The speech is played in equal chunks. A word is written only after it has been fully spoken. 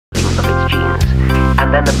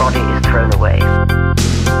and then the body is thrown away.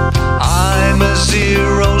 I'm a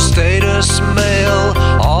zero status male.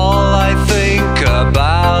 All I think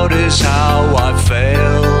about is how I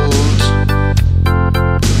failed.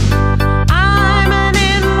 I'm an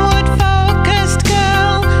inward-focused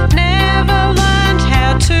girl, never learned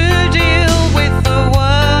how to deal with the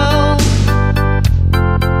world.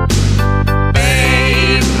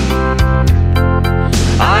 Babe,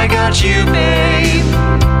 I got you, babe.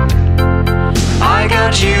 I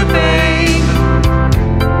got you, babe.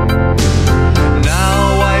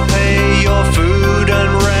 Now I pay your food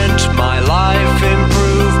and rent. My life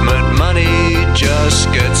improvement money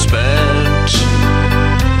just gets spent.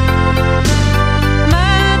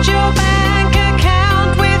 Merge your bank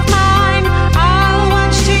account with mine. I'll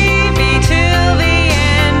watch TV till the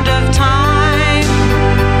end of time.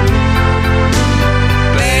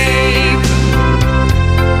 Babe,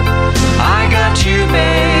 I got you,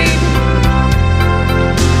 babe.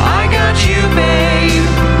 I got you, babe.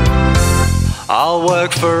 I'll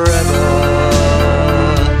work forever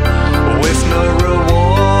with no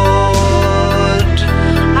reward.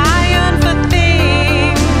 I yearn for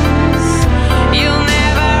things you'll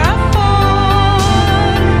never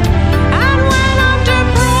afford. And when I'm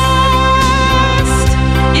depressed,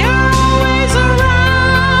 you're always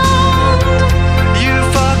around. You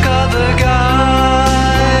fuck other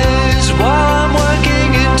guys while I'm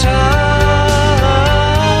working in town.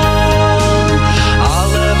 I'll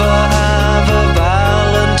never have a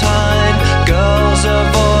Valentine. Girls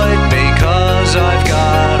avoid me 'cause I've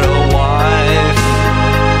got a wife.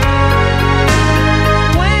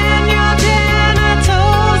 When your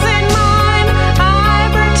genitals in mine, I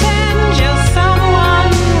pretend you're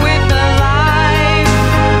someone with a life.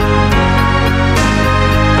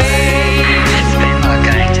 Babe, It's been like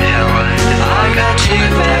going to hell. I got you,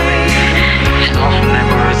 babe. And often they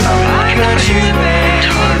were a result of I got you, babe.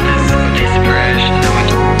 tiredness or desperation.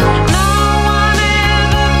 No one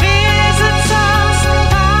ever visits us.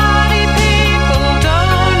 Party people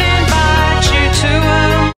don't invite you to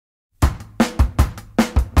 'em.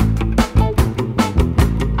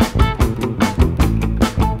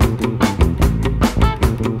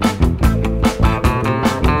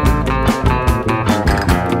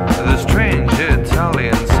 The strange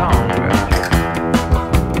Italian song.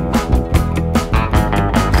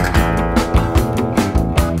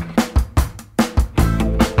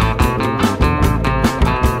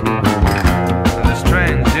 The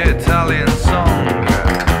strange Italian song.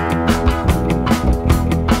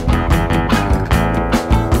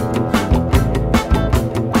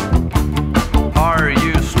 Are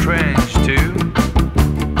you strange too?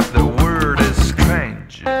 The word is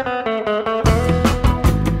strange.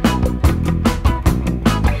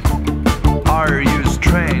 Are you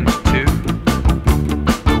strange too?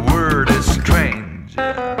 The word is strange.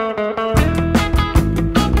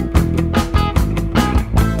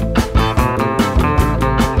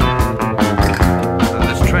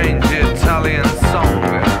 The strange Italian song.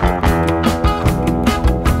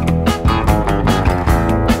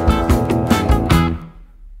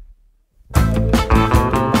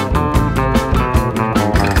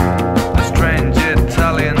 The strange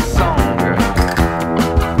Italian song.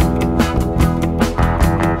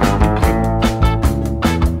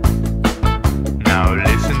 Now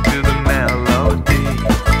listen to the melody.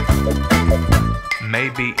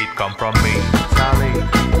 Maybe it come from me.